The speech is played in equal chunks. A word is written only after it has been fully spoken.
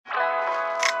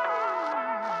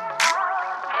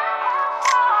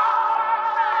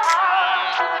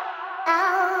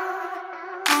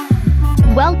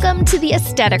Welcome to the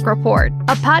Aesthetic Report,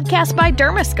 a podcast by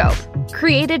Dermascope,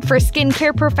 created for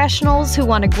skincare professionals who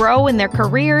want to grow in their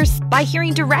careers by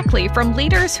hearing directly from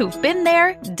leaders who've been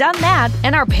there, done that,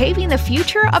 and are paving the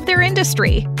future of their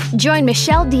industry. Join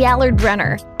Michelle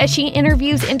D'Allard-Brenner as she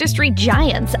interviews industry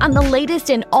giants on the latest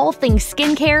in all things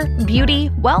skincare, beauty,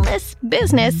 wellness,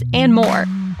 business, and more.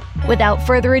 Without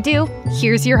further ado,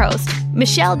 here's your host,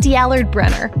 Michelle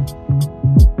D'Allard-Brenner.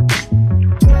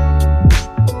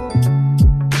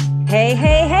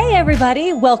 Hey,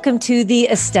 everybody. Welcome to the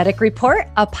Aesthetic Report,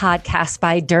 a podcast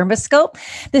by Dermascope.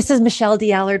 This is Michelle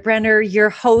D'Allard-Brenner, your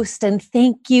host, and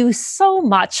thank you so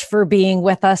much for being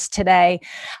with us today.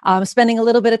 Spending a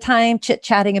little bit of time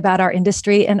chit-chatting about our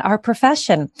industry and our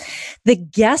profession. The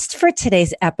guest for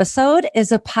today's episode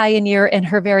is a pioneer in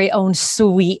her very own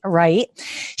sweet right.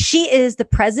 She is the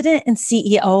president and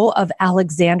CEO of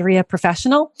Alexandria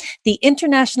Professional, the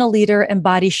international leader in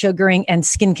body sugaring and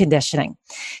skin conditioning.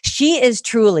 She is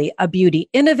truly a beauty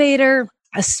innovator,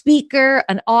 a speaker,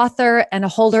 an author, and a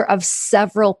holder of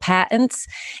several patents.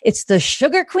 It's the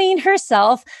sugar queen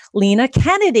herself, Lina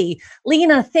Kennedy.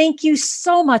 Lina, thank you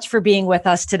so much for being with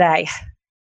us today.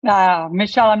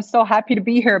 Michelle, I'm so happy to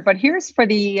be here. But here's for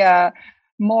the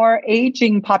more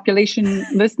aging population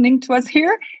listening to us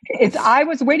here. I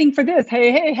was waiting for this.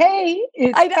 Hey,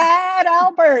 it's Fat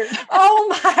Albert.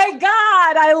 Oh my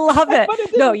God, I love it.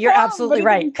 No, you're absolutely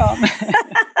right.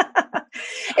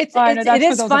 It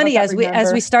is funny as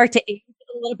we start to age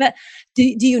a little bit.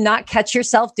 Do you not catch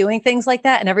yourself doing things like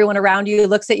that? And everyone around you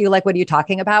looks at you like, what are you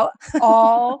talking about?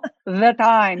 All the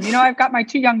time. You know, I've got my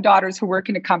two young daughters who work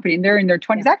in a company and they're in their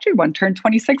 20s. Actually, one turned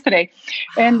 26 today.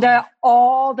 And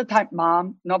all the time,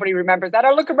 Mom, nobody remembers that.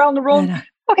 I look around the room.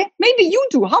 Okay, maybe you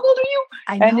do. How old are you?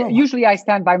 And usually I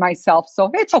stand by myself.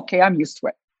 So it's okay. I'm used to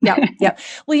it. Yeah.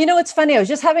 Well, you know, it's funny. I was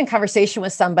just having a conversation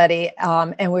with somebody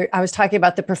and I was talking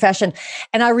about the profession,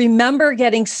 and I remember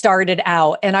getting started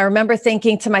out, and I remember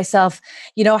thinking to myself,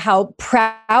 you know, how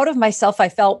proud of myself I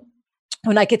felt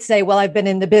when I could say, well, I've been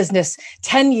in the business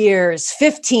 10 years,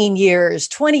 15 years,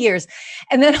 20 years.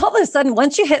 And then all of a sudden,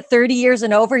 once you hit 30 years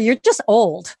and over, you're just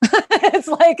old. It's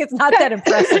like, it's not that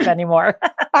impressive anymore.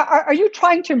 Are you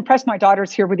trying to impress my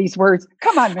daughters here with these words?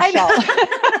 Come on, Michelle.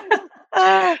 So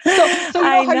you know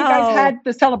how you guys had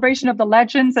the celebration of the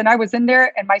legends, and I was in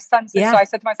there, and my son said, so I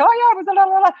said to myself, I was la,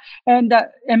 la, la.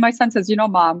 And my son says, you know,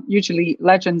 Mom, usually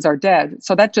legends are dead.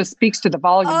 So that just speaks to the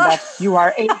volume that you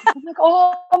are age. I'm like,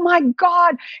 oh my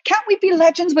God, can't we be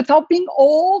legends without being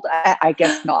old? I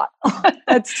guess not.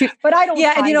 That's true. But I don't.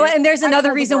 Yeah. And you know, and there's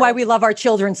another reason why we love our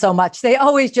children so much. They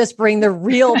always just bring the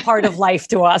real part of life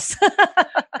to us.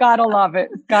 Gotta love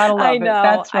it. Gotta love it.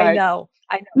 That's right. I know.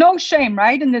 No shame,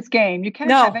 right? In this game, you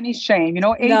can't have any shame. You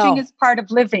know, aging is part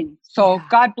of living. So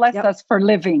God bless us for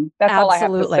living. That's all I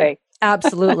have to say.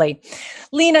 Absolutely.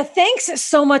 Lina, thanks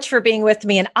so much for being with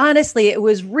me. And honestly, it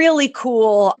was really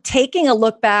cool taking a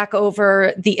look back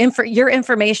over your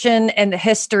information and the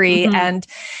history. Mm-hmm. And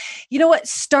you know what,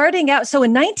 starting out, so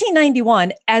in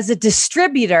 1991, as a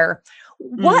distributor,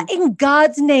 what in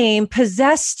God's name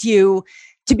possessed you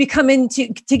to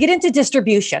get into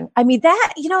distribution? I mean,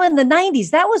 that, you know, in the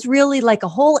 90s, that was really like a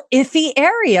whole iffy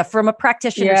area from a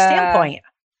practitioner standpoint.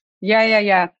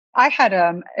 Yeah. I had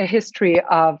a history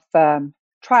of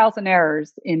trials and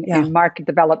errors in market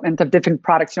development of different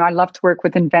products. You know, I love to work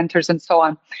with inventors and so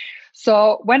on.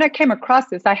 So when I came across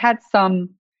this, I had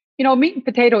some, you know, meat and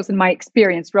potatoes in my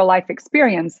experience, real life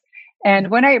experience. And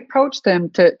when I approached them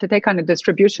to take on a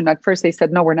distribution, at first they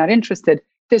said, no, we're not interested.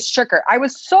 This sugar. I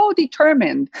was so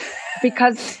determined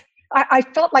because I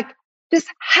felt like this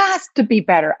has to be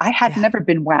better. I had never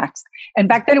been waxed. And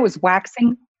back then it was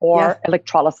waxing or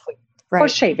electrolysis or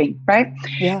shaving, right?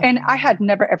 Yeah. And I had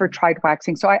never, ever tried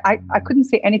waxing. So I couldn't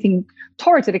say anything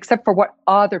towards it except for what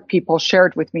other people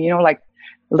shared with me, you know, like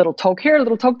a little toke here, a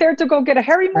little toke there to go get a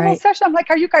hair removal session. I'm like,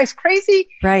 are you guys crazy?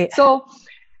 Right. So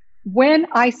when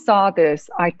I saw this,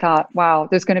 I thought, wow,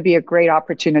 there's going to be a great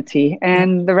opportunity.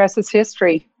 And the rest is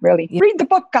history, really. Yeah. Read the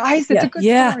book, guys. It's a good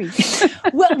story.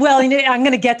 well, you know, I'm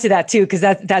going to get to that too, because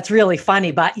that's really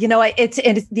funny. But, you know, it's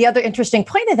the other interesting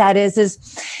point of that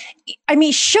is, I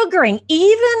mean, sugaring,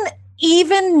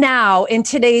 even now in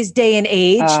today's day and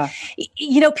age,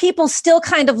 you know, people still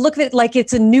kind of look at it like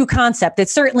it's a new concept. It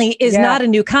certainly is not a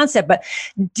new concept, but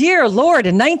dear Lord,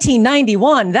 in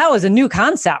 1991, that was a new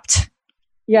concept.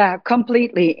 Yeah,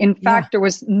 completely. In fact, there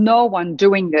was no one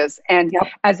doing this. And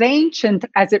as ancient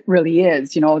as it really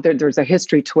is, you know, there's a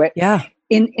history to it. Yeah.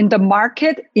 In the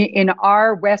market, in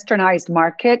our westernized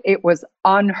market, it was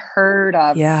unheard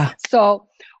of. Yeah. So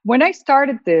when I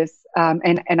started this,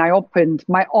 and I opened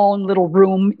my own little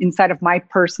room inside of my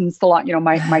person's salon,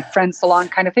 my friend's salon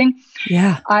kind of thing.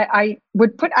 Yeah. I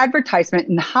would put advertisement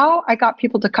in how I got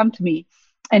people to come to me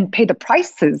and pay the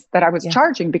prices that I was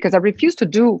charging, because I refused to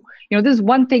do, this is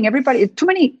one thing too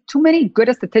many good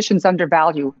estheticians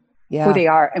undervalue who they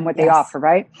are and what they offer,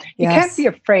 right? You can't be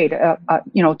afraid,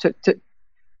 to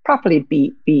properly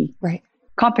be right.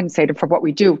 compensated for what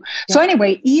we do. So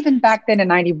anyway, even back then in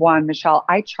 91, Michelle,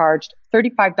 I charged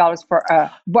 $35 for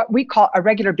what we call a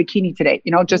regular bikini today,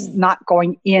 just not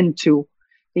going into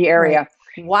the area. Right.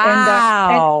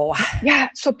 Wow. And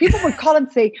so people would call and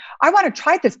say, I want to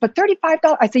try this, but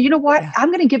 $35. I say, you know what? I'm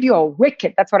going to give you a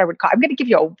wicked, that's what I would call, I'm going to give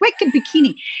you a wicked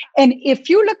bikini. And if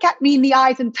you look at me in the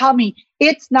eyes and tell me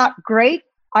it's not great,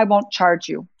 I won't charge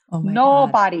you. Oh my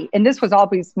Nobody, God. and this was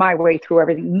always my way through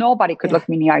everything. Nobody could look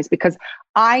me in the eyes, because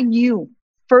I knew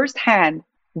firsthand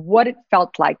what it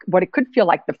felt like, what it could feel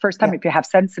like the first time if you have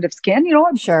sensitive skin,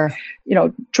 Sure.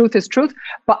 Truth is truth,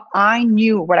 but I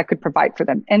knew what I could provide for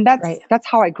them. And that's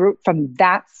how I grew from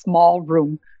that small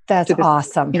room. That's to this,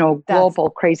 awesome. Global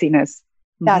craziness.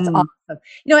 That's awesome.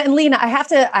 And Lina, I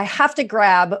have to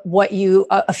grab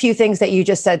a few things that you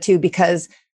just said too, because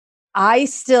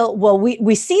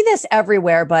we see this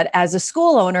everywhere, but as a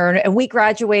school owner, and we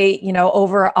graduate,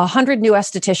 over 100 new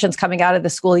estheticians coming out of the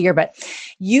school year, but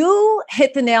you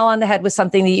hit the nail on the head with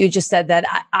something that you just said that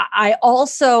I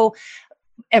also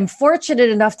am fortunate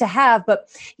enough to have, but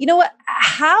you know what,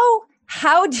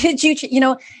 how did you,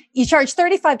 you charged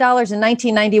 $35 in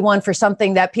 1991 for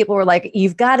something that people were like,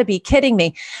 you've got to be kidding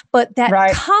me. But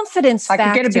that confidence factor.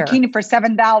 I could get a bikini for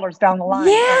 $7 down the line.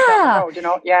 Yeah. Down the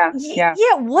road, Yeah.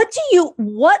 Yeah. What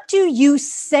do you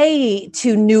say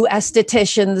to new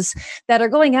estheticians that are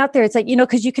going out there? It's like,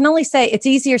 because you can only say, it's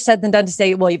easier said than done to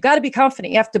say, well, you've got to be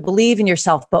confident. You have to believe in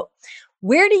yourself. But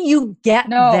where do you get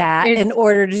that in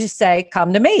order to just say,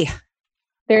 come to me?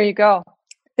 There you go.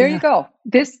 There you go.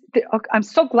 I'm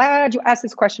so glad you asked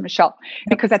this question, Michelle,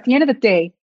 because at the end of the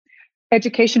day,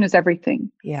 education is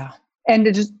everything. Yeah. And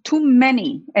there's too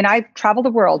many, and I've traveled the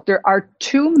world, there are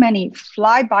too many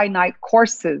fly-by-night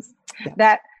courses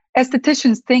that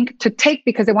estheticians think to take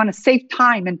because they want to save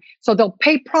time. And so they'll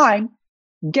pay prime,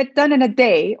 get done in a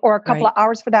day or a couple of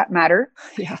hours for that matter,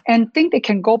 and think they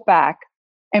can go back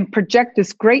and project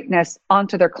this greatness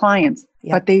onto their clients,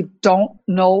 but they don't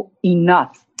know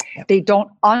enough. They don't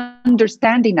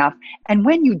understand enough. And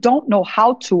when you don't know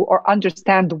how to or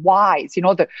understand the whys,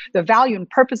 the value and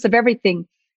purpose of everything,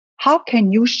 how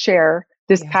can you share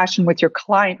this passion with your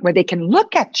client where they can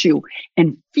look at you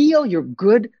and feel your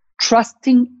good,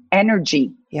 trusting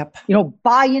energy?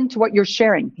 Buy into what you're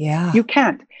sharing. You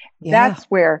can't. That's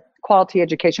where quality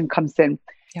education comes in.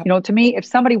 To me, if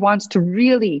somebody wants to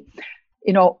really,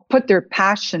 put their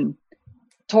passion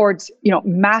towards,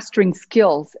 mastering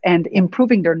skills and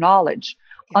improving their knowledge,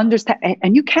 understand,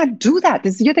 and you can't do that.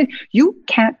 This is the other thing. You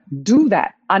can't do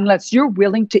that unless you're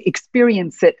willing to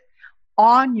experience it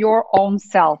on your own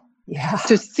self,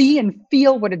 to see and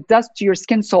feel what it does to your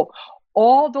skin. So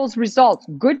all those results,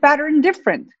 good, bad, or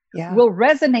indifferent, will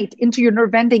resonate into your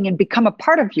nerve ending and become a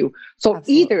part of you. So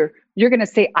either you're going to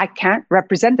say, I can't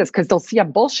represent this because they'll see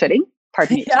I'm bullshitting.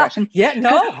 Pardon the expression.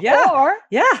 Or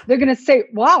they're going to say,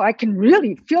 wow, I can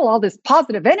really feel all this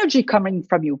positive energy coming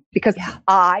from you, because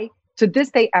I, to this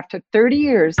day, after 30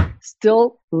 years,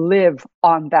 still live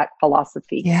on that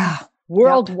philosophy.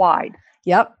 Worldwide.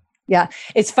 Yeah.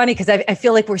 It's funny because I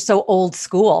feel like we're so old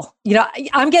school.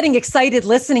 I'm getting excited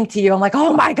listening to you. I'm like,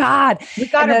 oh my God.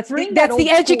 That's the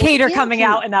educator coming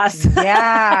out in us.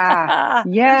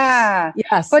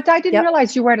 Yes. But I didn't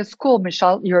realize you were at a school,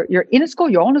 Michelle. You're in a school.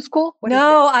 You own a school?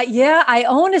 I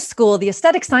own a school, the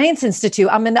Aesthetic Science Institute.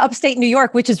 I'm in upstate New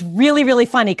York, which is really, really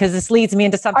funny because this leads me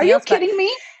into something else. Are you kidding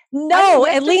me? No,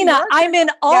 and Lina, I'm in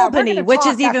Albany, which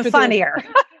is even funnier.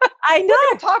 I know. We're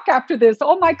going to talk after this.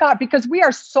 Oh my God, because we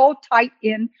are so tight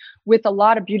in with a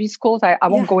lot of beauty schools. I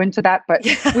won't go into that, but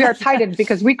we are tied in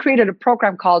because we created a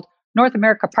program called North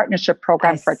America Partnership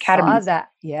Program for Academies. That.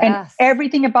 And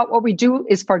everything about what we do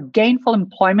is for gainful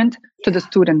employment to the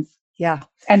students.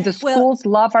 And the schools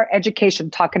love our education,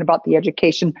 talking about the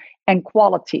education and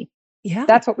quality.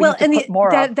 That's what we need to put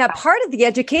more of. That part of the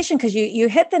education, because you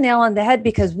hit the nail on the head,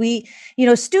 because we,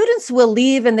 students will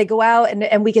leave and they go out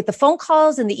and we get the phone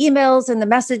calls and the emails and the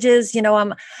messages.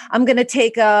 I'm going to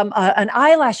take an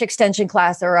eyelash extension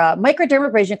class or a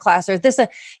microdermabrasion class or this, and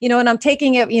I'm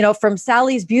taking it, from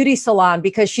Sally's beauty salon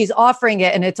because she's offering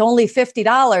it and it's only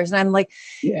 $50. And I'm like,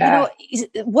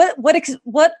 what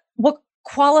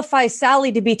qualifies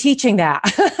Sally to be teaching that.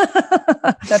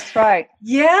 That's right.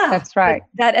 Yeah. That's right.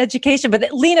 That education.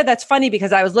 But Lina, that's funny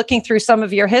because I was looking through some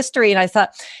of your history and I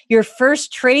thought your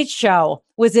first trade show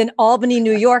was in Albany,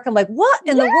 New York. I'm like, what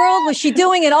in the world was she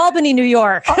doing in Albany, New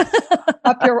York?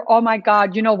 Up here. Oh my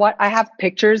God. You know what? I have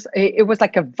pictures. It was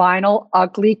like a vinyl,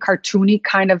 ugly, cartoony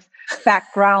kind of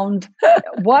background.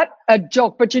 What a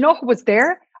joke. But you know who was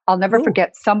there? I'll never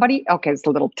forget somebody. Okay, it's a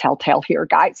little telltale here,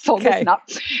 guys. So listen up.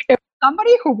 It was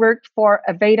somebody who worked for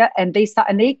Aveda, and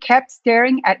they kept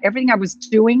staring at everything I was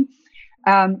doing.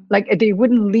 Like they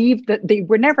wouldn't leave. They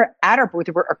were never at our booth.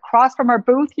 They were across from our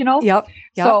booth. Yep.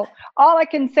 So all I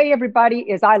can say, everybody,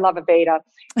 is I love Aveda.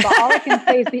 So all I can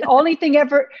say is the only thing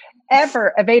ever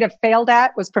Aveda failed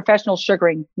at was professional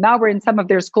sugaring. Now we're in some of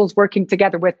their schools working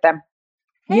together with them.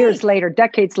 Years later,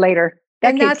 decades later.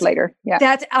 Later. Yeah.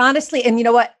 That's honestly, and you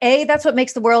know what? That's what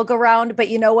makes the world go round. But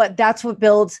you know what? That's what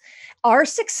builds our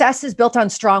success is built on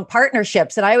strong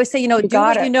partnerships. And I always say, do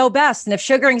what you know best. And if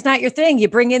sugaring's not your thing, you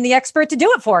bring in the expert to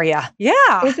do it for you.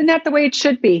 Yeah. Isn't that the way it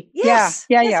should be? Yes.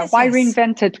 Yeah. Why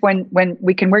reinvent it when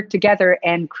we can work together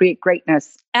and create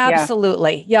greatness?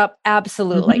 Absolutely. Yeah. Yep.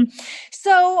 Absolutely. Mm-hmm.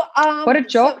 So, what a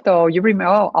joke though. You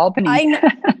remember Albany. I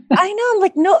know. I'm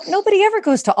like, nobody ever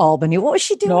goes to Albany. What was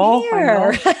she doing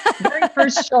here? Very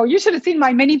first show. You should have seen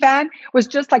my minivan. Was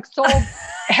just like so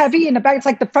heavy in the back. It's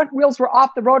like the front wheels were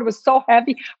off the road. It was so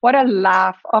heavy. What a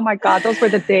laugh. Oh my God. Those were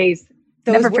the days.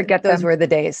 Never forget them. Those were the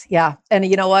days. Yeah. And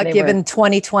you know what? Given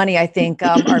 2020, I think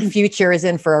our future is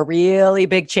in for a really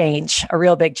big change, a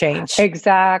real big change.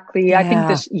 Exactly. Yeah. I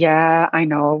think I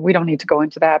know. We don't need to go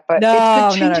into that, but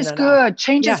change is good.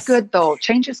 Change is good though.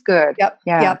 Change is good. Yep.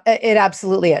 Yeah. Yep. It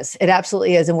absolutely is. It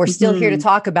absolutely is. And we're still here to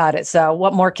talk about it. So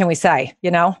what more can we say,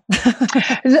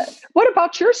 What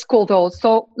about your school though?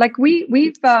 So like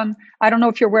we've, I don't know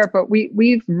if you're aware, but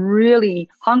we've really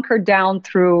hunkered down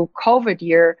through COVID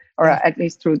year, or at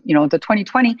least through, the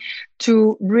 2020,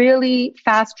 to really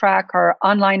fast track our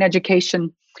online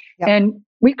education. Yep. And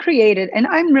we created, and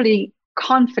I'm really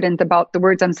confident about the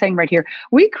words I'm saying right here,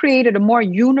 we created a more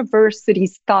university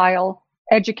style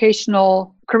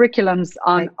educational curriculums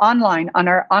online, on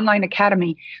our online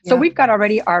academy. So we've got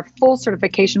already our full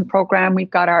certification program. We've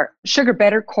got our Sugar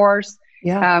Better course.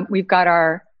 Yeah. We've got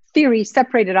our theory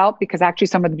separated out, because actually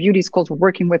some of the beauty schools we're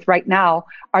working with right now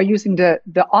are using the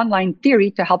online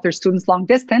theory to help their students long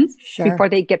distance before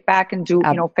they get back and do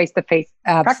face-to-face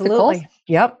practicals.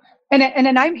 Yep. And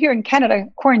then I'm here in Canada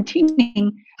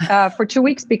quarantining for 2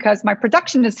 weeks because my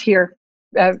production is here,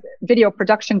 video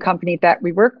production company that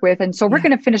we work with. And so we're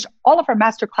going to finish all of our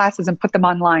master classes and put them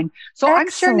online. So I'm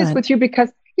sharing this with you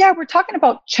because, we're talking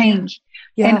about change.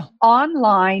 Yeah. And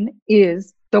online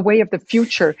is the way of the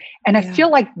future. And I feel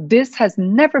like this has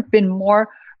never been more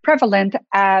prevalent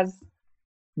as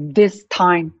this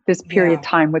period of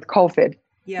time with COVID,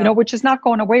 which is not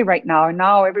going away right now. And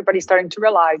now everybody's starting to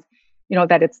realize,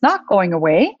 that it's not going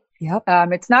away. Yep.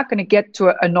 It's not going to get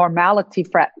to a normality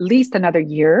for at least another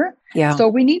year. Yeah. So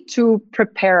we need to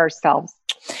prepare ourselves,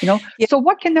 So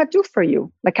what can that do for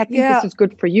you? Like, I think this is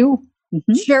good for you.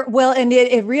 Mm-hmm. Sure. Well, and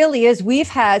it really is.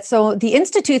 So the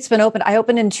Institute's been open. I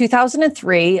opened in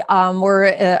 2003. We're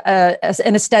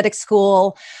an aesthetic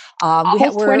school.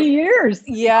 Almost 20 years.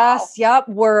 Yes. Wow. Yep.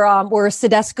 We're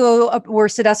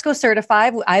Tradeshow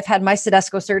certified. I've had my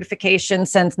Tradeshow certification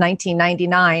since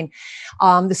 1999.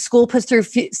 The school puts through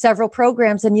several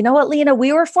programs, and you know what, Lina,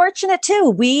 we were fortunate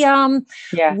too. We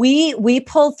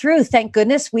pulled through. Thank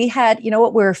goodness we had,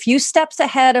 we're a few steps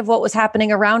ahead of what was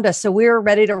happening around us. So we were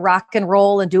ready to rock and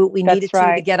roll and do what we needed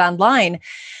to get online.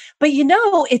 But,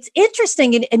 it's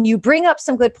interesting. And you bring up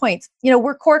some good points.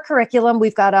 We're core curriculum.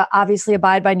 We've got to obviously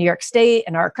abide by New York State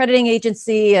and our accrediting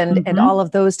agency and all of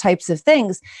those types of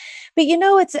things. But,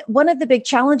 it's one of the big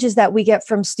challenges that we get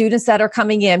from students that are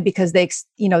coming in because they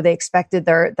expected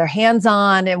their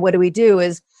hands-on. And what do we do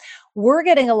is we're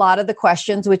getting a lot of the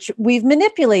questions, which we've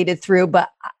manipulated through, but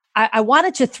I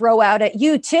wanted to throw out at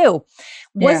you too.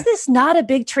 Was this not a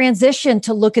big transition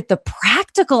to look at the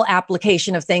practical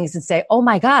application of things and say, oh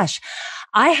my gosh,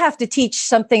 I have to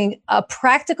teach a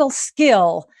practical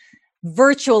skill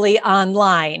virtually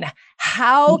online.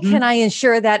 How can I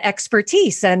ensure that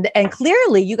expertise? And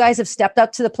clearly you guys have stepped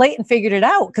up to the plate and figured it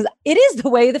out, because it is the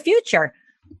way of the future.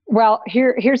 Well,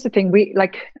 here's the thing.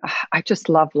 I just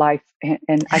love life.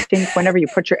 And I think whenever you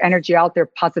put your energy out there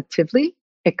positively,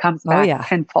 it comes back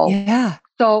tenfold. Yeah.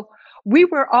 So we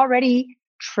were already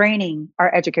training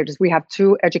our educators. We have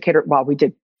we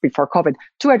did before COVID,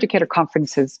 2 educator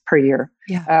conferences per year.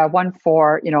 Yeah. One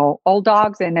for, old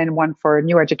dogs and then one for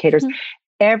new educators. Mm-hmm.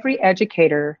 Every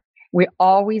educator we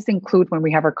always include, when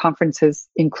we have our conferences,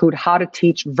 include how to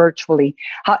teach virtually.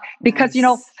 Because,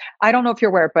 I don't know if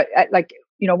you're aware, but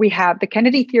we have the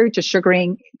Kennedy theory to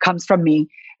sugaring comes from me,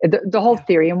 the whole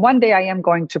theory. And one day I am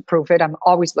going to prove it. I'm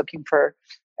always looking for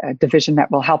a division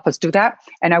that will help us do that.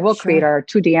 And I will create our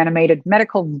 2D animated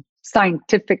medical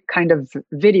scientific kind of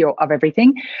video of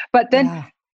everything. But then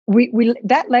we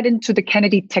that led into the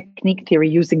Kennedy technique theory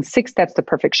using 6 steps to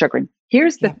perfect sugaring.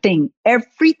 Here's the thing.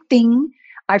 Everything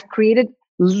I've created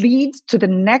leads to the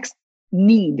next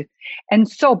need. And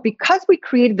so because we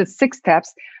created the 6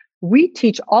 steps, we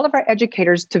teach all of our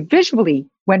educators to visually,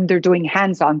 when they're doing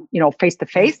hands-on,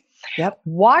 face-to-face,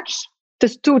 watch the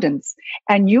students,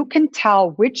 and you can tell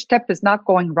which step is not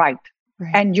going right.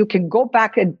 And you can go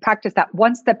back and practice that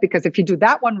one step, because if you do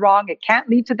that one wrong, it can't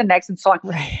lead to the next, and so on.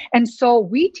 And so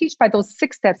we teach by those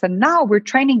 6 steps. And now we're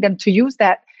training them to use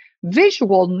that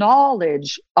visual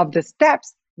knowledge of the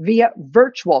steps via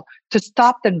virtual to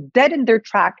stop them dead in their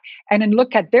track and then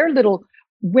look at their little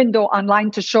window online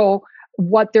to show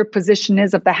what their position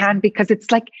is of the hand, because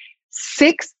it's like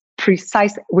 6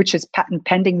 precise, which is patent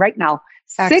pending right now,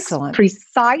 6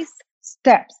 precise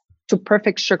steps to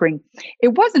perfect sugaring.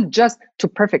 It wasn't just to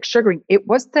perfect sugaring. It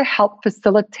was to help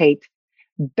facilitate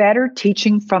better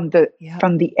teaching from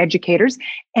the educators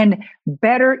and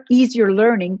better, easier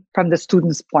learning from the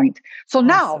students' point. So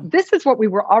now this is what we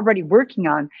were already working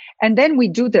on. And then we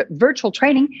do the virtual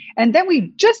training. And then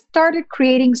we just started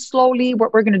creating slowly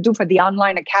what we're going to do for the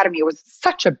online academy. It was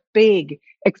such a big,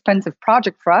 expensive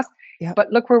project for us.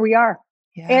 But look where we are.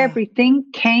 Everything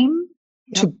came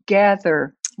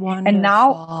together. Wonderful. And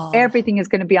now everything is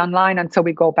going to be online until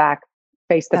we go back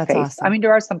face to face. Awesome. I mean,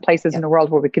 there are some places in the world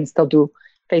where we can still do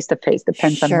face to face.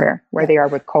 Depends on where they are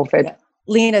with COVID.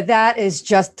 Lina, that is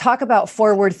just, talk about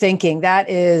forward thinking. That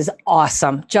is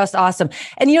awesome. Just awesome.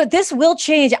 And this will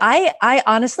change. I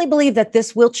honestly believe that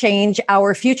this will change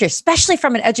our future, especially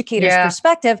from an educator's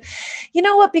perspective. You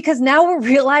know what? Because now we're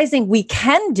realizing we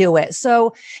can do it.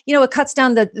 So, it cuts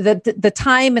down the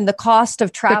time and the cost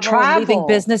of travel. And leaving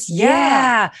business.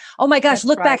 Yeah. Oh my gosh.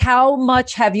 Look back. How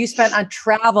much have you spent on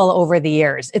travel over the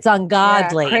years? It's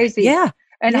ungodly. Crazy. Yeah.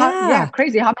 And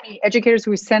crazy how many educators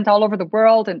we sent all over the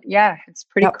world. And it's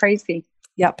pretty crazy.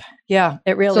 Yep. Yeah,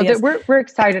 it really is. So we're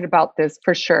excited about this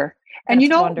for sure. And,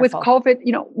 wonderful. With COVID,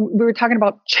 we were talking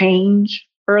about change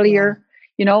earlier,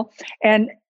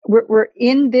 and we're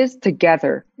in this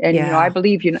together. And, I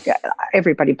believe,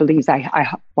 everybody believes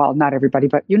well, not everybody,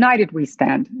 but united we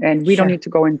stand. And we don't need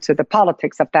to go into the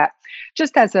politics of that.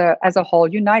 Just as a whole,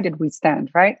 united we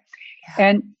stand, right? Yeah.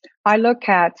 And I look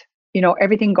at,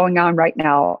 everything going on right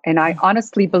now. And I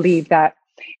honestly believe that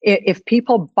if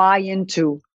people buy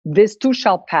into this too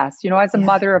shall pass, as a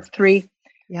mother of 3,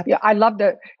 I love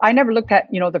I never looked at,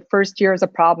 the first year as a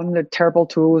problem, the terrible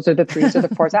 2s or the 3s or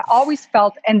the 4s. I always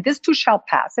felt, and this too shall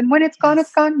pass. And when it's gone,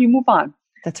 you move on.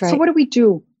 That's right. So what do we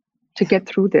do to get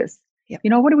through this?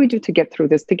 What do we do to get through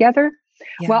this together?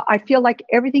 Well, I feel like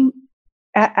everything,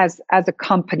 as a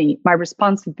company, my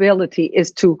responsibility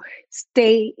is to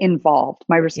stay involved.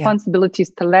 My responsibility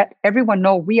is to let everyone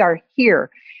know we are here.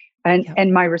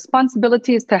 And my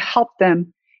responsibility is to help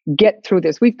them get through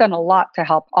this. We've done a lot to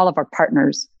help all of our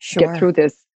partners get through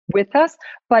this with us.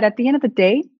 But at the end of the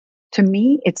day, to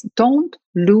me, it's don't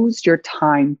lose your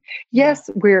time. Yes,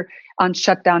 we're on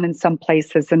shutdown in some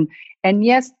places. And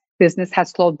yes, business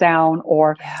has slowed down,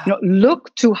 or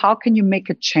look to how can you make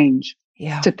a change?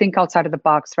 To think outside of the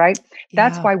box, right?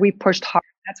 That's why we pushed hard.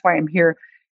 That's why I'm here,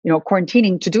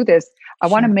 quarantining to do this. I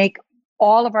want to make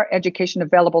all of our education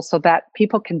available so that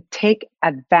people can take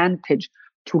advantage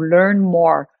to learn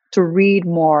more, to read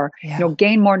more,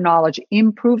 gain more knowledge,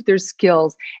 improve their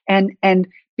skills, and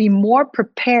be more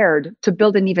prepared to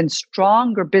build an even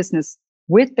stronger business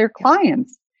with their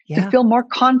clients, to feel more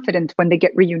confident when they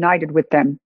get reunited with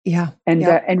them.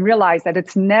 And realize that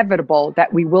it's inevitable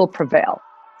that we will prevail.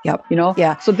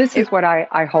 So this is what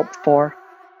I hope for.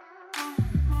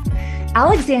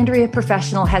 Alexandria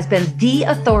Professional has been the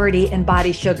authority in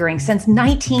body sugaring since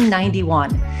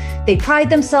 1991. They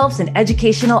pride themselves in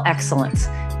educational excellence.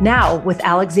 Now, with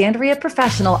Alexandria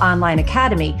Professional Online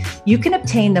Academy, you can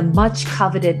obtain the much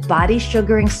coveted body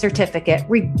sugaring certificate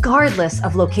regardless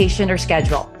of location or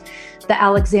schedule. The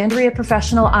Alexandria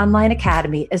Professional Online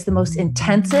Academy is the most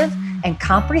intensive and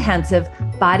comprehensive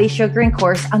body sugaring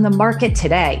course on the market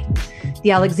today.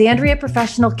 The Alexandria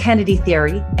Professional Kennedy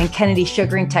Theory and Kennedy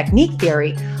Sugaring Technique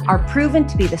Theory are proven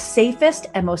to be the safest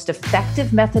and most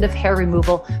effective method of hair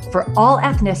removal for all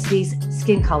ethnicities,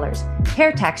 skin colors,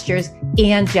 hair textures,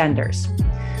 and genders.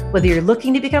 Whether you're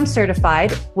looking to become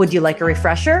certified, would you like a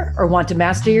refresher, or want to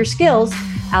master your skills,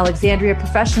 Alexandria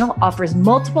Professional offers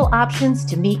multiple options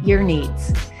to meet your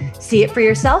needs. See it for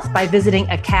yourself by visiting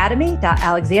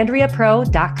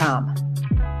academy.alexandriapro.com.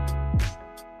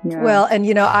 Yeah. Well, and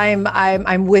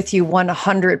I'm with you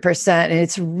 100%, and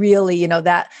it's really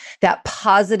that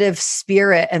positive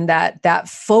spirit and that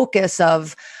focus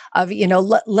of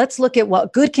let's look at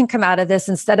what good can come out of this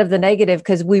instead of the negative,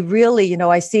 because we really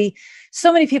I see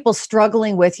so many people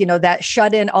struggling with that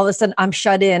shut in. All of a sudden, I'm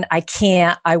shut in. I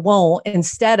can't. I won't.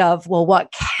 Instead of, well,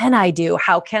 what can I do?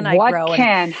 How can I grow?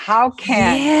 How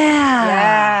can?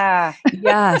 Yeah.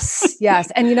 Yes.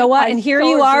 And you know what? And here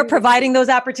you are providing those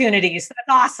opportunities. That's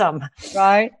awesome.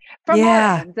 Right. From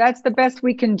our end, that's the best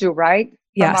we can do, right?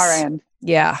 From our end.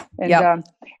 Yeah.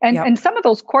 And some of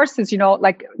those courses,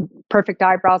 like Perfect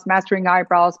Eyebrows, Mastering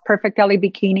Eyebrows, Perfect Ellie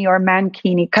Bikini, or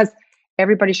Mankini, because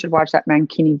everybody should watch that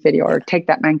Mankini video or take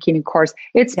that Mankini course.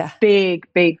 It's big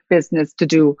business to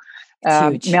do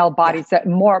male bodies. That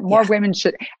more women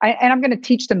should. And I'm going to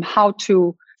teach them how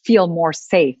to feel more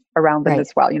safe around them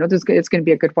as well. It's going to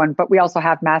be a good one. But we also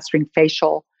have Mastering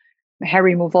Facial Hair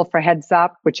Removal for Heads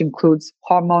Up, which includes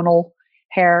hormonal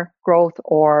hair growth,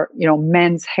 or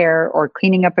men's hair, or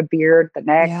cleaning up a beard, the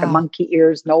neck, the monkey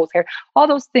ears, nose hair, all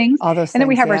those things. And then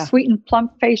we have our Sweet and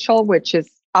Plump Facial, which is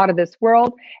out of this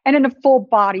world, and in a full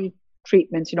body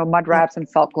treatments, mud wraps and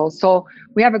salt glows. So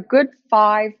we have a good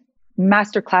 5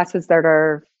 master classes that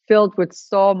are filled with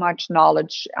so much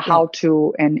knowledge, how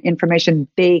to, and information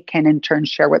they can in turn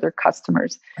share with their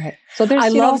customers. Right. So there's, I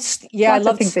love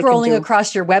scrolling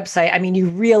across your website. I mean, you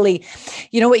really,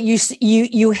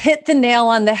 you hit the nail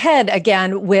on the head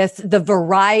again with the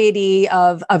variety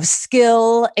of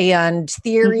skill and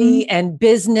theory and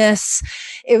business.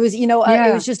 It was, it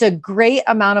was just a great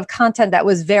amount of content that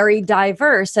was very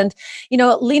diverse. And,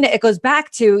 Lina, it goes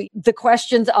back to the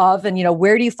questions of, and,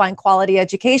 where do you find quality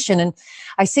education? And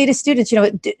I say to students,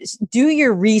 do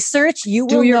your research. You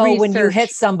will know when you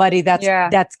hit somebody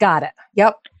that's got it.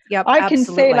 Yep. I can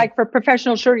say, like, for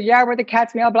professional, sure, where the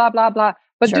cat's meow, blah, blah, blah.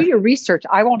 But do your research.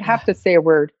 I won't have to say a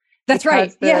word. That's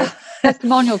right. The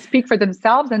testimonials speak for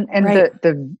themselves. And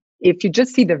the if you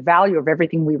just see the value of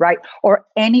everything we write, or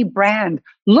any brand,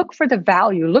 look for the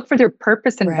value, look for their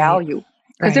purpose and value.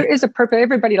 Because there is a purpose.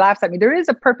 Everybody laughs at me. There is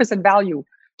a purpose and value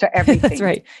to everything. That's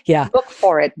right. Yeah. Look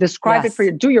for it. Describe it for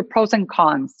you. Do your pros and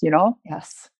cons,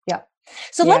 Yes. Yeah.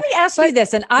 So let me ask you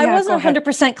this, and I wasn't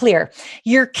 100% clear.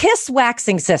 Your Kiss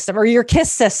waxing system, or your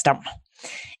Kiss system,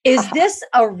 is this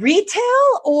a retail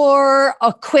or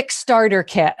a quick starter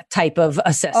kit type of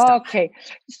a system? Okay.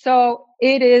 So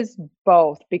it is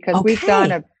both, because we've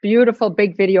done a beautiful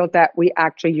big video that we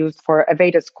actually used for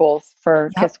Aveda schools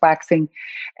for Kiss waxing.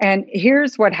 And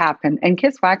here's what happened. In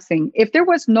Kiss waxing, if there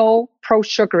was no pro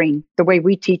sugaring the way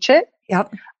we teach it,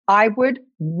 I would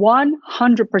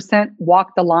 100%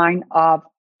 walk the line of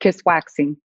Kiss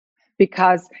waxing,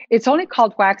 because it's only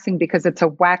called waxing because it's a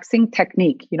waxing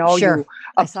technique. You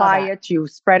apply it, you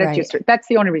spread it, that's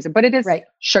the only reason. But it is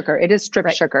sugar. It is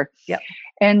stripped sugar. Yep.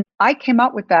 And I came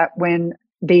out with that when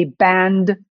they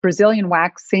banned Brazilian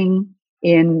waxing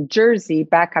in Jersey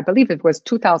back, I believe it was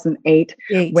 2008,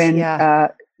 when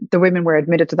the women were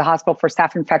admitted to the hospital for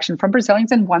staph infection from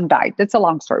Brazilians, and one died. It's a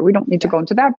long story. We don't need to go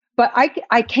into that. But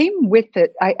I came with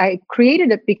it. I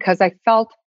created it because I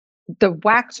felt the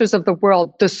waxers of the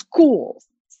world, the schools,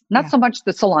 not so much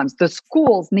the salons, the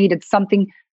schools needed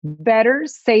something better,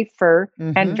 safer,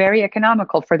 and very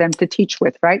economical for them to teach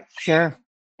with, right? Sure.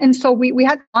 And so we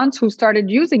had aunts who started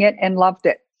using it and loved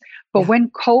it. But when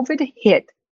COVID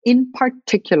hit, in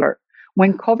particular,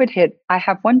 I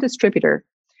have one distributor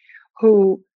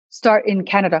who in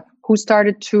Canada, who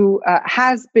started to,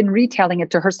 has been retailing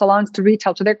it to her salons to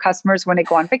retail to their customers when they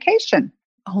go on vacation.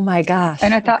 Oh my gosh.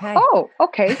 And I thought,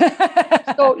 okay.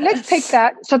 So let's take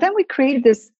that. So then we created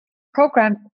this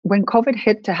program when COVID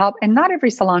hit to help, and not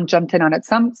every salon jumped in on it.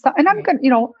 Some and I'm going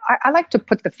to, I like to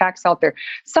put the facts out there.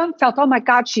 Some felt, oh my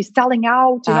God, she's selling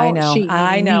out. I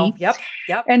know. Yep.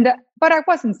 And, but I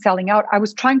wasn't selling out. I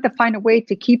was trying to find a way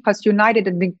to keep us united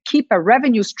and then keep a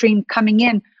revenue stream coming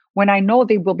in when I know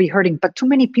they will be hurting. But too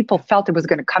many people felt it was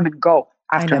going to come and go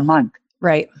after a month.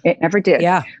 Right. It never did.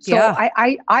 Yeah. So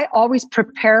I always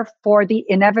prepare for the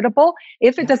inevitable.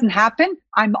 If it doesn't happen,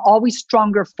 I'm always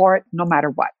stronger for it no matter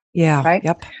what. Yeah. Right.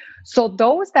 Yep. So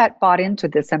those that bought into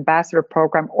this ambassador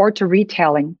program or to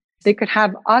retailing, they could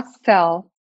have us sell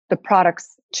the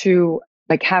products to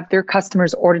like have their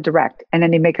customers order direct, and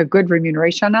then they make a good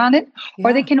remuneration on it,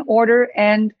 or they can order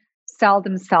and sell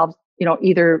themselves,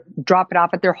 either drop it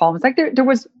off at their homes. Like there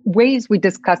was ways we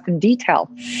discussed in detail.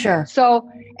 Sure. So,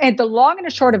 And the long and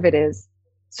the short of it is,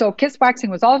 so kiss waxing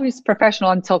was always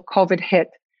professional until COVID hit,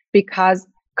 because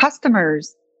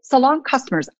salon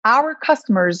customers, our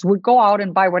customers would go out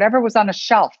and buy whatever was on a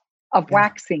shelf of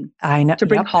waxing to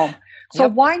bring home. So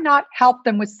why not help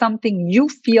them with something you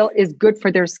feel is good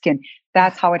for their skin?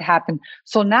 That's how it happened.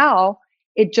 So now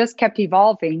it just kept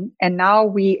evolving. And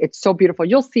now it's so beautiful.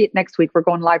 You'll see it next week. We're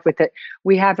going live with it.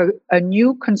 We have a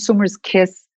new Consumer's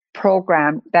Kiss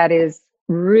program that is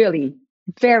really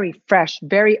very fresh,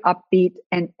 very upbeat,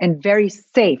 and very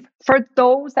safe for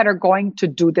those that are going to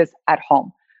do this at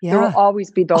home. Yeah. There will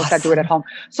always be those that do it at home.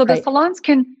 So the salons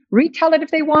can retail it if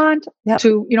they want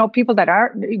to, people that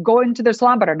are go into their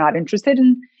salon but are not interested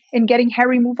in getting hair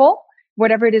removal,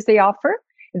 whatever it is they offer.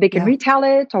 They can retail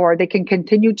it, or they can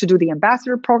continue to do the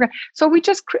ambassador program. So it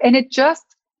just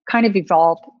kind of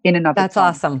evolved in and of itself. That's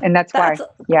awesome. And that's why,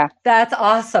 That's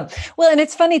awesome. Well, and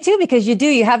it's funny too, because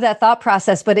you have that thought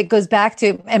process, but it goes back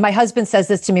to, and my husband says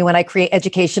this to me when I create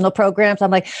educational programs.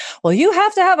 I'm like, well, you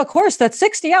have to have a course that's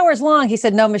 60 hours long. He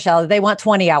said, no, Michelle, they want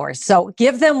 20 hours. So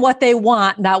give them what they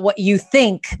want, not what you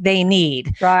think they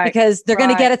need, because they're going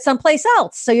to get it someplace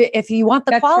else. So if you want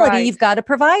the quality, you've got to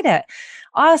provide it.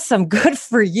 Awesome. Good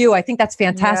for you. I think that's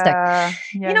fantastic.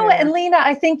 You know what? And Lina,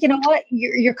 I think,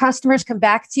 your customers come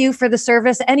back to you for the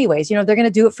service anyways. They're going to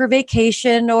do it for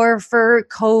vacation or for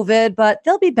COVID, but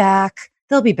they'll be back.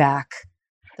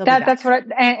 That's what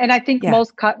and I think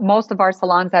most of our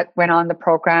salons that went on the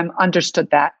program understood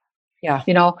that. Yeah.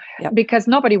 Because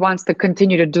nobody wants to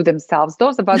continue to do themselves.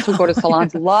 Those of us who go to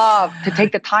salons love to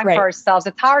take the time for ourselves.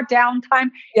 It's our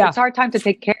downtime. Yeah. It's our time to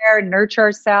take care and nurture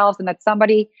ourselves, and that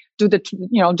somebody do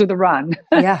the run.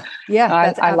 Yeah.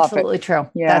 That's absolutely true.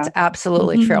 Yeah. That's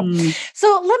absolutely true.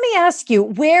 So let me ask you,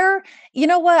 where,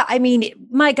 I mean,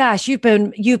 my gosh, you've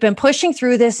been pushing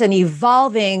through this and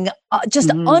evolving just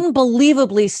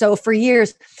unbelievably so for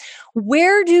years.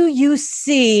 Where do you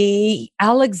see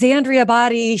Alexandria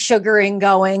Body Sugaring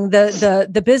going,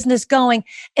 the business going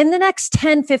in the next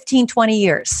 10, 15, 20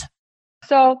 years?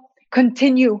 So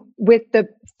continue with the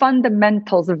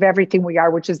fundamentals of everything we are,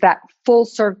 which is that full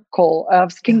circle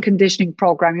of skin conditioning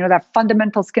program, that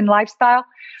fundamental skin lifestyle,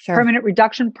 permanent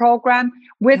reduction program.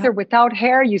 With or without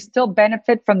hair, you still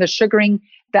benefit from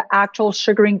the actual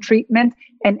sugaring treatment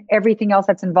and everything else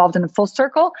that's involved in the full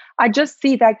circle. I just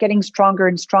see that getting stronger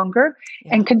and stronger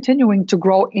and continuing to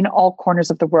grow in all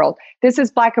corners of the world. This is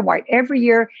black and white. Every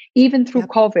year, even through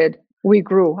COVID, we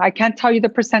grew. I can't tell you the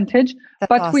percentage,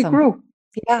 but we grew.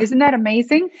 Yeah. Isn't that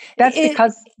amazing? That's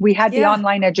because we had the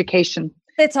online education.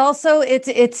 It's also, it's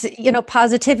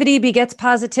positivity begets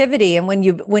positivity. And when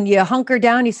you hunker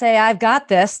down, you say, I've got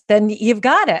this, then you've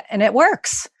got it and it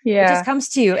works. Yeah. It just comes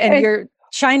to you. And you're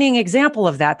shining example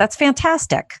of that. That's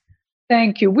fantastic.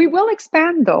 Thank you. We will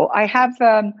expand though. I have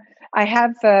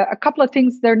a couple of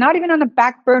things. They're not even on the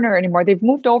back burner anymore. They've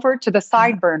moved over to the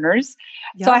side burners.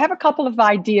 Yeah. So I have a couple of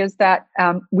ideas that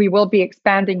we will be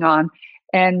expanding on.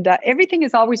 And everything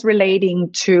is always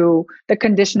relating to the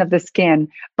condition of the skin.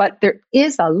 But there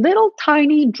is a little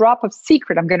tiny drop of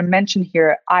secret I'm going to mention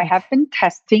here. I have been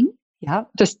testing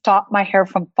to stop my hair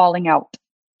from falling out.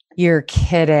 You're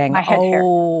kidding. My head hair.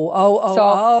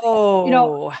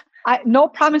 No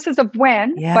promises of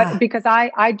when, but because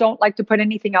I don't like to put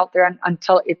anything out there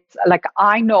until it's like,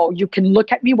 I know you can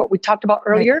look at me, what we talked about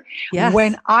earlier. Right. Yes.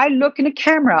 When I look in a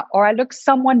camera or I look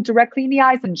someone directly in the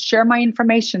eyes and share my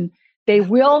information, they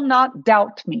will not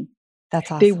doubt me.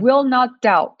 That's awesome. They will not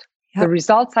doubt the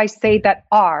results I say that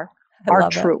are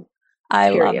true. I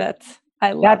love it.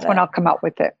 That's when I'll come out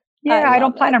with it. Yeah, I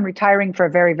don't plan on retiring for a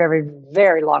very, very,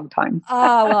 very long time.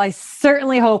 Oh, well, I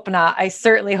certainly hope not.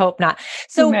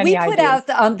 So we put out,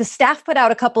 the staff put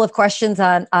out a couple of questions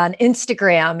on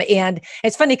Instagram. And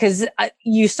it's funny because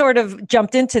you sort of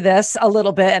jumped into this a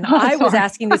little bit. And I was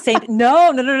asking the same.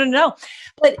 No.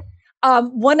 But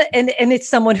one, and it's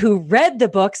someone who read the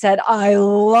book, said, I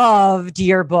loved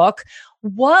your book.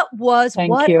 What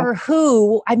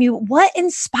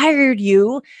inspired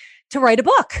you to write a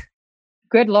book?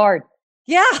 Good Lord.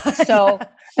 Yeah. So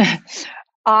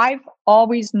I've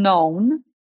always known,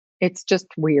 it's just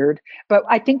weird, but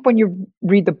I think when you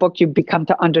read the book, you become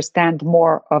to understand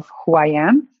more of who I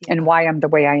am and why I'm the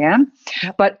way I am.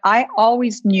 Yep. But I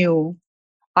always knew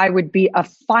I would be a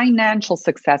financial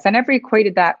success. I never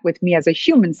equated that with me as a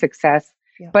human success,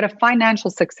 but a financial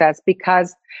success,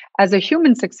 because as a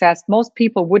human success, most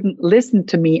people wouldn't listen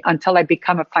to me until I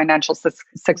become a financial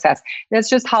success. That's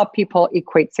just how people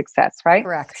equate success, right?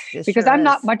 Correct. Because I'm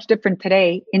not much different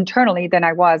today internally than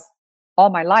I was all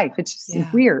my life. It's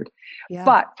just weird. Yeah.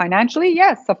 But financially,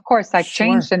 yes, of course, I've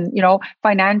changed. And,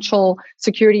 financial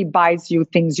security buys you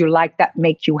things you like that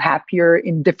make you happier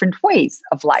in different ways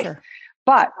of life. Sure.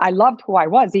 But I loved who I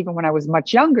was even when I was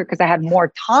much younger because I had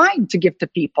more time to give to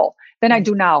people than I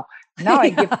do now. Now I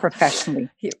give professionally.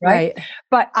 Right.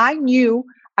 But I knew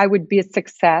I would be a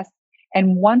success.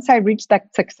 And once I reached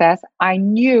that success, I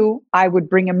knew I would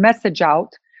bring a message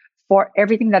out for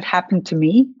everything that happened to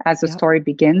me as the story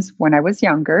begins when I was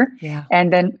younger. Yeah.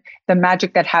 And then the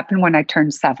magic that happened when I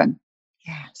turned 7.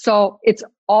 Yeah. So it's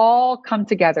all come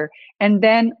together. And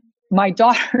then my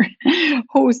daughter,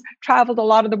 who's traveled a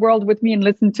lot of the world with me and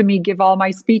listened to me give all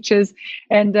my speeches.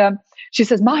 And she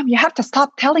says, Mom, you have to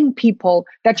stop telling people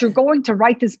that you're going to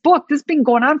write this book. This has been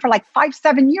going on for like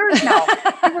 5-7 years now.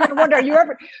 People are going to wonder, are you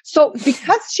ever? So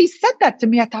because she said that to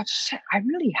me, I thought, shit, I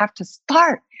really have to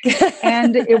start.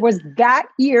 And it was that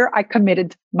year I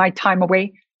committed my time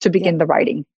away to begin the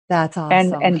writing. That's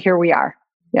awesome. And here we are.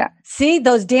 Yeah. See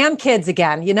those damn kids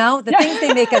again, the things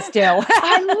they make us do.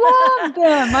 I love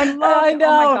them. I know. Oh my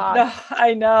God.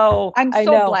 I know. I'm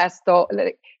so blessed though.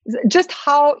 Just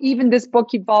how even this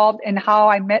book evolved and how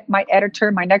I met my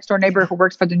editor, my next door neighbor who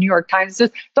works for the New York Times.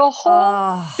 Just the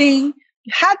whole thing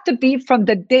had to be from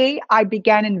the day I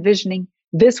began envisioning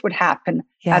this would happen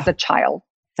as a child.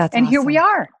 That's and awesome. Here we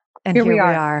are. And here we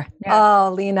are. Yeah.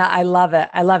 Oh, Lina, I love it.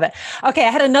 I love it. Okay.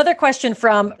 I had another question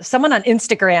from someone on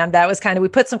Instagram that was we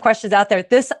put some questions out there.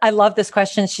 I love this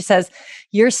question. She says,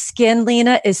 your skin,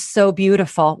 Lina, is so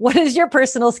beautiful. What is your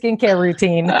personal skincare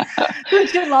routine?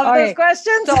 Don't you love those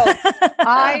questions? So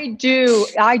I do.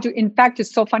 In fact,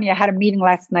 it's so funny. I had a meeting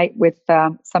last night with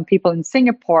some people in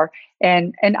Singapore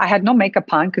and I had no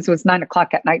makeup on because it was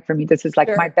 9:00 at night for me. This is like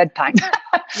my bedtime.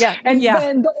 And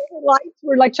then the lights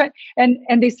were like shining.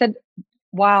 And they said,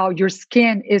 wow, your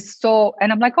skin is so,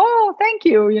 and I'm like, oh, thank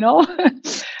you.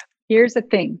 Here's the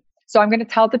thing. So I'm going to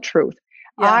tell the truth.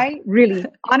 Yeah. I really,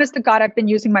 honest to God, I've been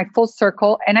using my Full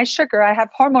Circle and I have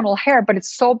hormonal hair, but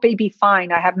it's so baby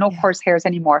fine. I have no coarse hairs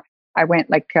anymore. I went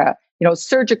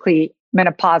surgically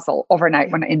menopausal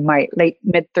overnight when in my late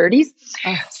mid-30s.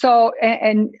 So,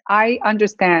 and I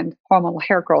understand hormonal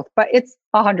hair growth, but it's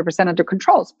 100% under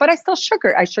controls, but I still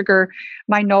sugar. I sugar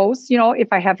my nose, if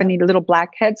I have any little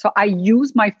blackheads. So I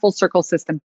use my Full Circle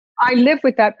system. I live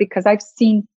with that because I've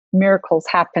seen miracles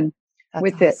happen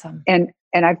with awesome. It.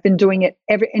 And I've been doing it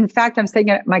in fact, I'm staying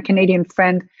at my Canadian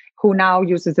friend who now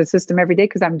uses the system every day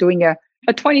because I'm doing a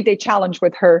 20-day challenge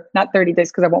with her, not 30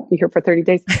 days because I won't be here for 30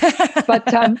 days. But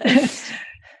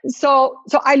so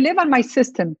I live on my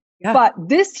system. Yeah. But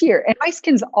this year, and my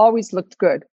skin's always looked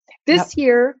good. This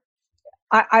year,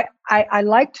 I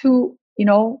like to,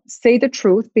 say the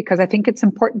truth because I think it's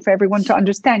important for everyone to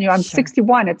understand. I'm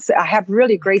 61. I have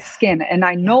really great skin, and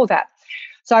I know that.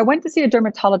 So I went to see a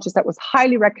dermatologist that was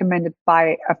highly recommended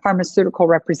by a pharmaceutical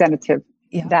representative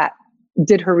that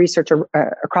did her research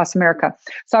across America.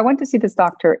 So I went to see this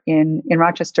doctor in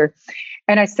Rochester,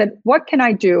 and I said, what can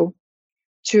I do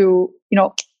to,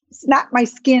 snap my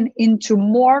skin into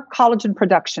more collagen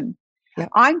production? Yep.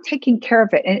 I'm taking care of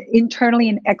it internally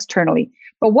and externally,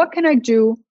 but what can I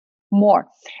do more?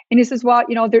 And he says, well,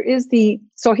 there is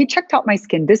so he checked out my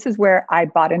skin. This is where I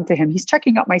bought into him. He's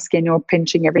checking out my skin,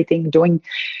 pinching everything, doing,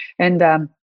 and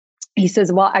he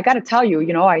says, well, I got to tell you,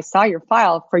 I saw your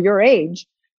file for your age.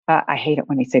 I hate it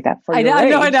when they say that for your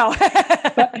age. I know.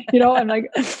 But, I'm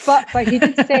like, but he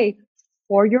did say,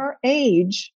 for your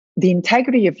age, the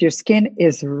integrity of your skin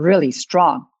is really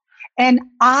strong. And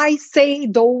I say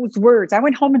those words. I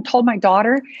went home and told my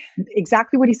daughter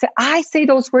exactly what he said. I say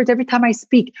those words every time I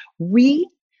speak.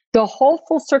 The whole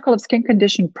Full Circle of Skin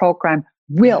Conditioning program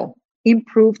will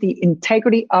improve the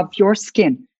integrity of your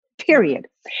skin, period.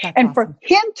 That's and awesome. For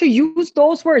him to use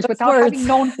those words without having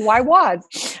known who I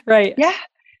was. Right. Yeah.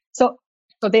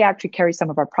 So they actually carry some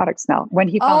of our products now. When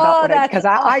he found out what because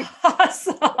I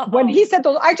awesome. When he said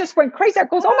those, I just went crazy. I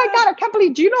goes, oh my God, I can't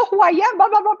believe, do you know who I am? Blah,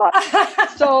 blah, blah, blah.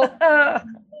 So,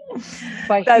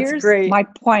 but here's great. My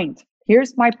point.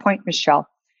 Here's my point, Michelle,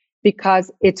 because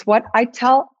it's what I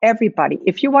tell everybody.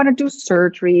 If you want to do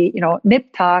surgery,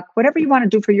 nip tuck, whatever you want to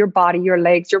do for your body, your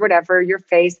legs, your whatever, your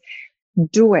face,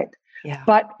 do it. Yeah.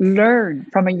 But learn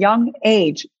from a young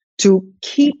age to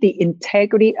keep the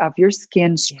integrity of your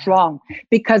skin strong.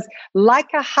 Because like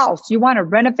a house, you want to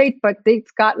renovate, but it's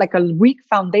got like a weak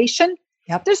foundation.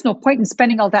 Yep. There's no point in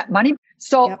spending all that money.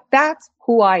 So that's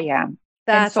who I am.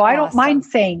 And so I don't mind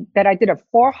saying that I did a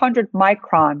 400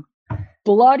 micron,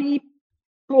 bloody,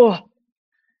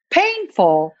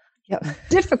 painful,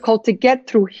 difficult to get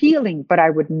through healing, but I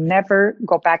would never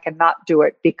go back and not do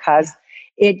it because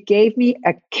it gave me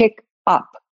a kick up.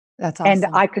 That's awesome. And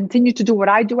I continue to do what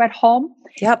I do at home.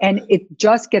 Yep. And it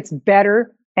just gets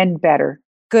better and better.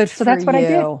 Good for you. So that's what I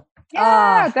did.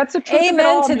 Yeah, that's the truth.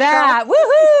 Amen to that.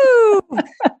 Woohoo!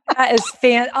 That is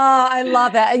I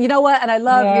love that. And you know what? And I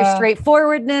love your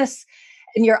straightforwardness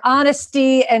and your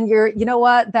honesty and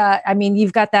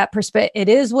you've got that perspective. It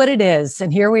is what it is.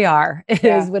 And here we are. It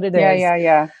is what it is.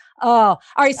 Yeah. Oh, all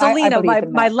right. So Lina,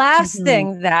 my last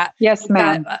thing that, yes,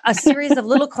 ma'am, a series of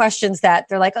little questions that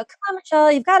they're like, oh, come on, Michelle,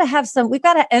 we've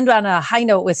got to end on a high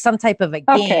note with some type of a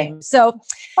game. So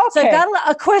I've got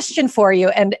a question for you,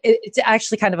 and it's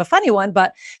actually kind of a funny one,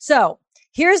 but so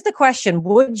here's the question.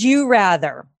 Would you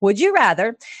rather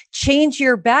change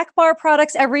your back bar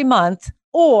products every month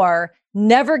or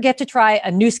never get to try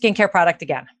a new skincare product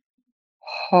again?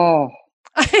 Oh,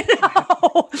 I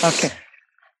know. Okay.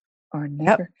 Or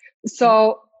never. Yep.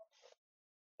 So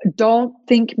don't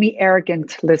think me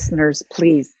arrogant, listeners,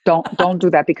 please. Don't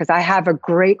do that, because I have a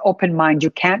great open mind.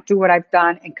 You can't do what I've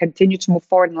done and continue to move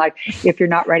forward in life if you're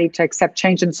not ready to accept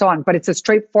change and so on. But it's a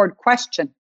straightforward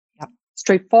question. Yep.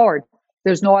 Straightforward.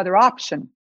 There's no other option,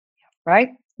 right?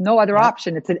 No other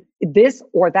option. It's this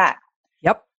or that.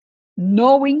 Yep.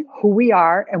 Knowing who we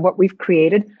are and what we've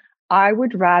created, I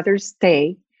would rather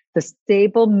stay the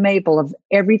stable Mabel of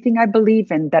everything I believe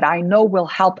in that I know will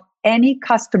help any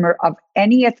customer of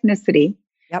any ethnicity,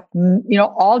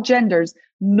 all genders,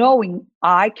 knowing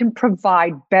I can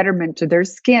provide betterment to their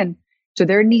skin, to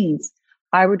their needs.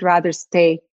 I would rather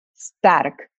stay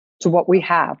static to what we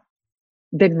have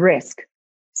than risk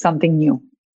something new.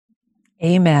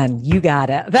 Amen. You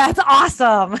got it. That's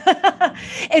awesome.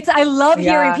 I love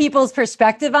hearing people's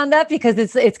perspective on that,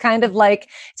 because it's kind of like,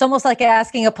 it's almost like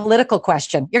asking a political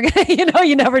question. You're going to,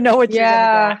 you never know what you're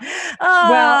going to get.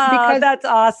 Well, because that's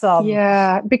awesome.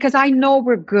 Yeah. Because I know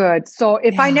we're good. So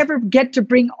if I never get to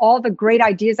bring all the great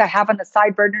ideas I have on the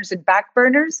side burners and back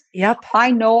burners,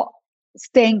 I know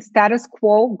staying status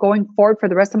quo going forward for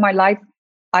the rest of my life,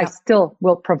 I still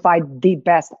will provide the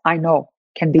best I know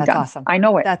can be done. Awesome. I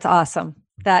know it. That's awesome.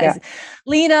 That is,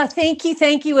 Lina, thank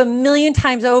you a million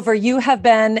times over. You have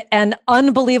been an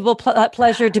unbelievable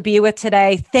pleasure to be with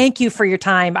today. Thank you for your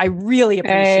time. I really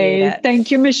appreciate it.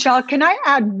 Thank you, Michelle. Can I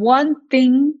add one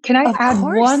thing?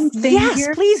 Yes,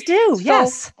 here? Please do. So,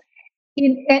 yes.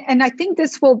 And I think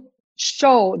this will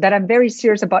show that I'm very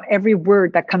serious about every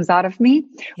word that comes out of me.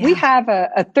 Yeah. We have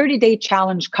a 30-day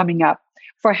challenge coming up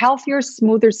for healthier,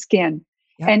 smoother skin.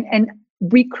 Yep. And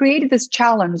we created this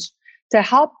challenge to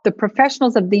help the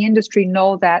professionals of the industry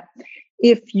know that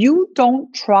if you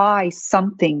don't try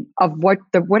something of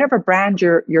whatever brand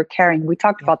you're carrying, we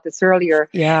talked about this earlier.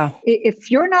 Yeah. If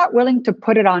you're not willing to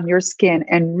put it on your skin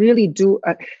and really do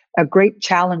a great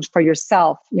challenge for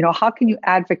yourself, how can you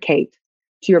advocate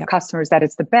to your customers that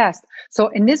it's the best? So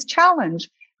in this challenge,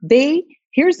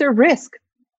 here's their risk.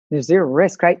 There's zero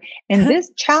risk, right? In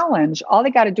this challenge, all they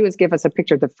got to do is give us a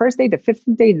picture the first day, the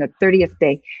 15th day, and the 30th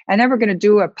day. And then we're going to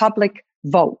do a public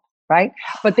vote, right?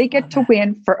 But they get to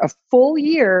win for a full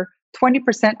year,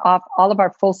 20% off all of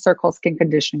our full circle skin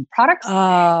conditioning products. Oh,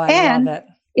 I love it.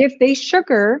 If they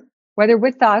sugar, whether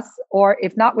with us or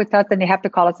if not with us, then they have to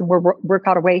call us and we'll work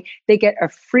out a way. They get a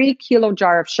free kilo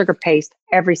jar of sugar paste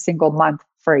every single month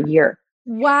for a year.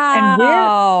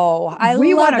 Wow. And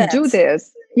we want to do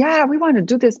this. Yeah, we want to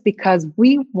do this because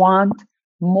we want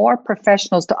more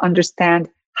professionals to understand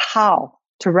how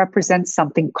to represent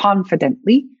something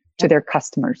confidently to their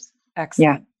customers.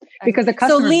 Excellent. Yeah, because the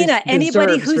customer Lina,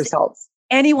 results.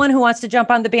 Anyone who wants to jump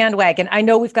on the bandwagon, I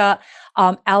know we've got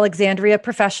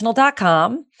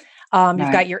alexandriaprofessional.com.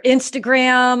 You've got your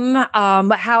Instagram.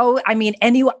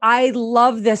 I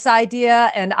love this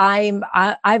idea, and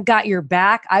I've got your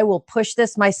back. I will push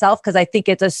this myself because I think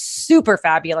it's a super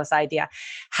fabulous idea.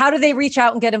 How do they reach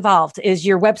out and get involved? Is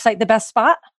your website the best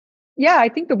spot? Yeah, I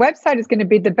think the website is going to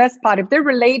be the best spot. If they're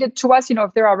related to us, if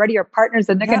they're already our partners,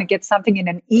 then they're going to get something in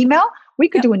an email. We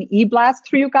could do an e-blast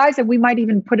for you guys, and we might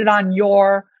even put it on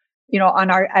your, on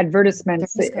our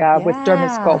advertisements with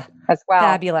Dermoscope as well.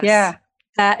 Fabulous. Yeah.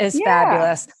 That is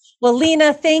fabulous. Well,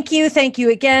 Lina, thank you. Thank you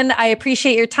again. I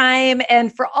appreciate your time.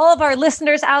 And for all of our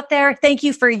listeners out there, thank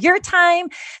you for your time.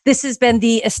 This has been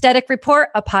the Aesthetic Report,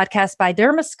 a podcast by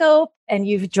Dermoscope. And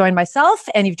you've joined myself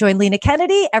and you've joined Lina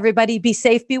Kennedy. Everybody be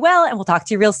safe, be well, and we'll talk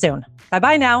to you real soon.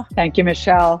 Bye-bye now. Thank you,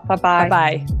 Michelle. Bye-bye.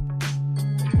 Bye-bye.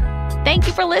 Thank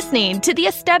you for listening to the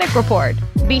Aesthetic Report.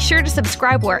 Be sure to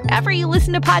subscribe wherever you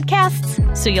listen to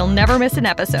podcasts so you'll never miss an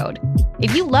episode.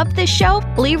 If you love this show,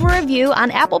 leave a review on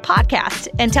Apple Podcasts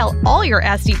and tell all your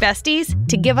SD besties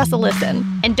to give us a listen.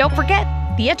 And don't forget,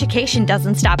 The education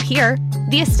doesn't stop here.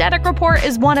 The Aesthetic Report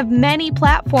is one of many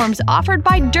platforms offered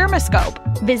by Dermascope.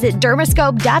 Visit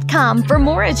dermascope.com for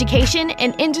more education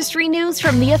and industry news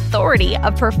from the authority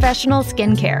of professional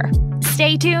skincare.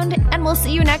 Stay tuned, and we'll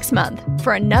see you next month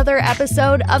for another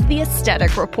episode of the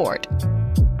Aesthetic Report.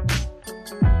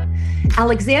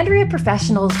 Alexandria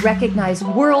professionals recognized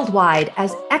worldwide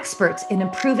as experts in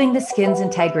improving the skin's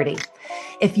integrity.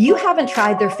 If you haven't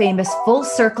tried their famous Full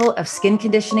Circle of Skin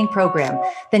Conditioning program,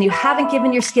 then you haven't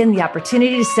given your skin the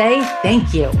opportunity to say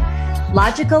thank you.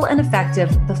 Logical and effective,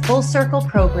 the Full Circle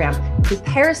program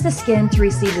prepares the skin to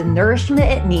receive the nourishment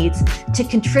it needs to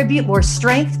contribute more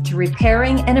strength to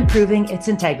repairing and improving its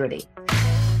integrity.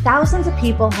 Thousands of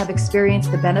people have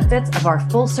experienced the benefits of our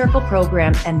Full Circle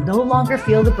program and no longer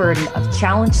feel the burden of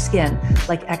challenged skin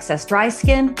like excess dry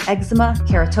skin, eczema,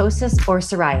 keratosis, or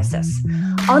psoriasis.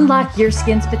 Unlock your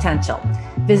skin's potential.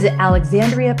 Visit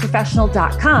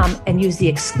alexandriaprofessional.com and use the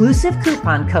exclusive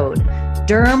coupon code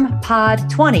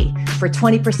DERMPOD20 for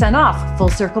 20% off Full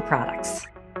Circle products.